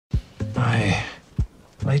I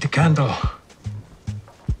light a candle.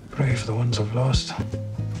 Pray for the ones I've lost.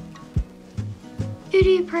 Who do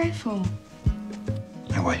you pray for?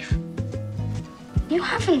 My wife. You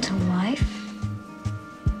haven't a wife.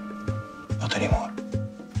 Not anymore.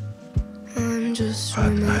 I'm just But I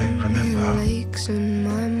remember lakes in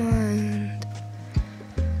my mind.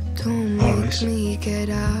 Don't make always. me get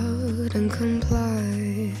out and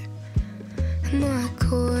comply. And my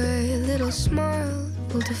coy little smile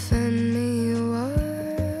will defend me a while.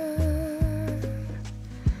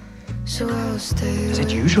 So I'll stay. Is it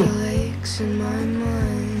with usual? the lakes in my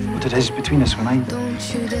mind. What it is between us when I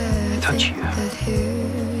Don't you dare touch you. that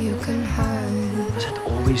here you can hide. Was it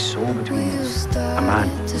always so between We'll us? start A man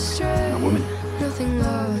to and stray. a woman. Nothing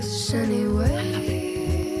lost anyway.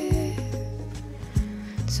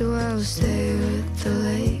 So I'll stay with the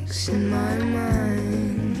lakes in my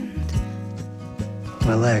mind.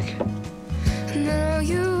 My leg. Now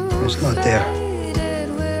you It's not there. faded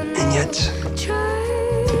when And yet,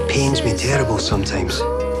 tried it pains me terrible sometimes.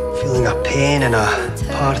 Feeling a pain in a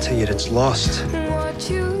part of you that's lost. what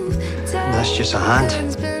you've And that's just a hand.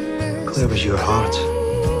 has been Claire was your heart.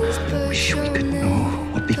 Wish we could know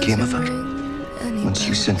what became of her once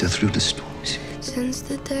you sent her through the storms. since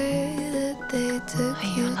the day that they took Are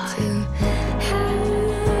you you alive?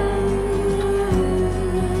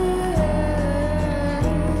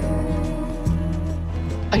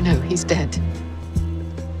 I know he's dead.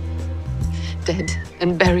 Dead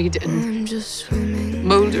and buried and I'm just swimming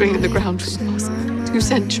mouldering in the ground for the in past my 2 mind.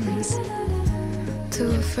 centuries.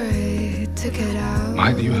 Too afraid to get out.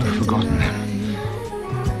 Why do you have forgotten him?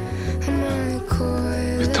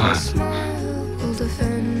 With time. Will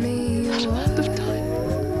defend me That amount of time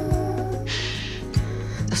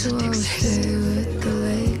doesn't exist.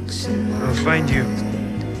 I'll find you.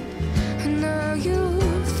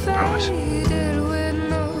 Promise.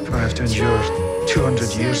 If I have to endure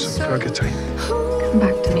 200 years of purgatory, Come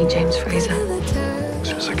back to me, James Fraser. as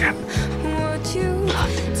soon as I can.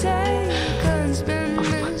 Blood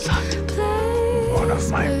of my blood. Born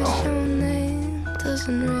of my bone. As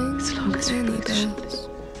long as we both should.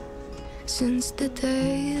 Since the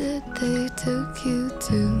day that they took you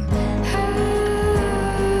to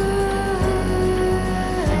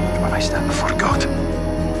When I stand before God,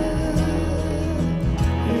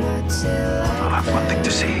 I'll have one thing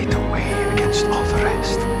to say to weigh against all the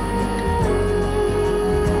rest.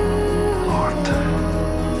 Lord,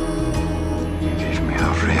 you gave me a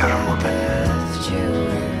rare woman.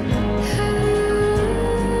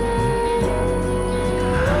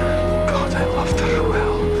 God, I loved her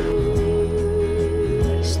well.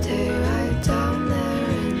 Stay right down there.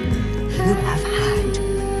 You have had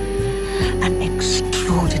an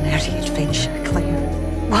extraordinary adventure, Claire.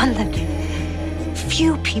 One that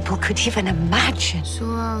few people could even imagine. So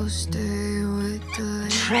I'll stay with the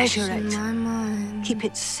Treasure lakes in it. my mind. Keep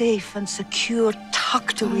it safe and secure,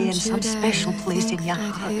 tucked away in some special place in your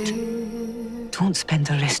heart. Don't spend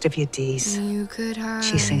the rest of your days You could hide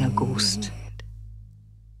chasing a ghost.